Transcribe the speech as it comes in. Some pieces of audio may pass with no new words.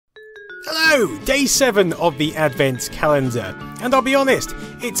Hello! Day 7 of the Advent calendar. And I'll be honest,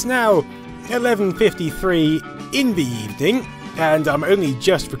 it's now 11:53 in the evening, and I'm only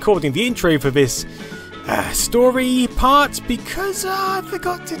just recording the intro for this story part because I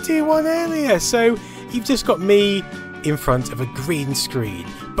forgot to do one earlier. So you've just got me in front of a green screen.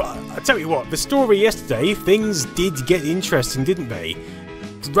 But I'll tell you what, the story yesterday, things did get interesting, didn't they?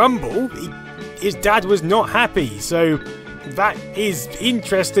 Rumble, his dad was not happy, so that is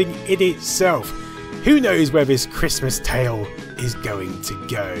interesting in itself. Who knows where this Christmas tale is going to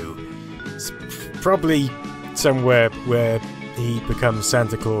go? It's probably somewhere where he becomes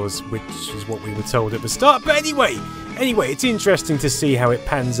Santa Claus, which is what we were told at the start. But anyway, it's interesting to see how it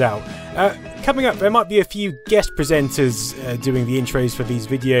pans out. Coming up, there might be a few guest presenters doing the intros for these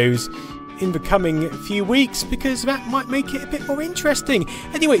videos in the coming few weeks, because that might make it a bit more interesting.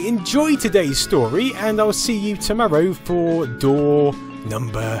 Anyway, enjoy today's story, and I'll see you tomorrow for door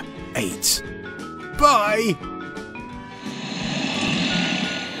number 8. Bye!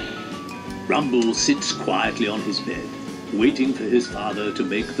 Rumble sits quietly on his bed, waiting for his father to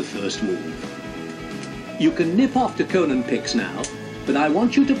make the first move. You can nip off to Conan Picks now, but I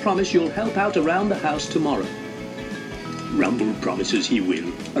want you to promise you'll help out around the house tomorrow. Rumble promises he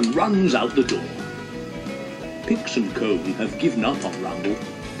will, and runs out the door. Pix and Cone have given up on Rumble.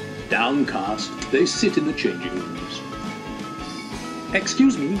 Downcast, they sit in the changing rooms.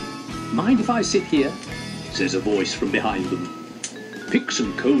 "Excuse me, mind if I sit here?" says a voice from behind them. Pix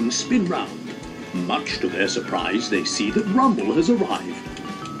and Cone spin round. Much to their surprise, they see that Rumble has arrived.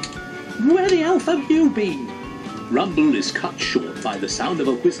 "Where the elf have you been?" Rumble is cut short by the sound of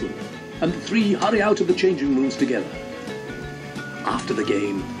a whistle, and the three hurry out of the changing rooms together. After the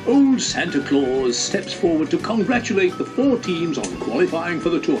game, old Santa Claus steps forward to congratulate the 4 teams on qualifying for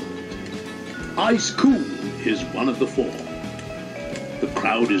the tournament. Ice Cool is one of the 4. The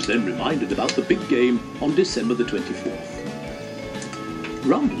crowd is then reminded about the big game on December the 24th.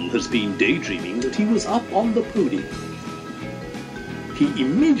 Rumble has been daydreaming that he was up on the podium. He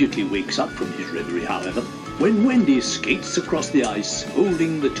immediately wakes up from his reverie, however, when Wendy skates across the ice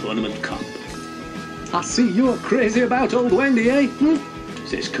holding the tournament cup. "I see you're crazy about old Wendy, eh?"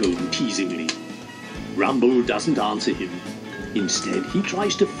 says Cone teasingly. Rumble doesn't answer him. Instead, he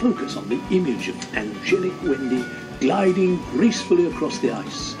tries to focus on the image of angelic Wendy gliding gracefully across the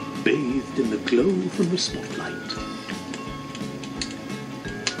ice, bathed in the glow from the spotlight.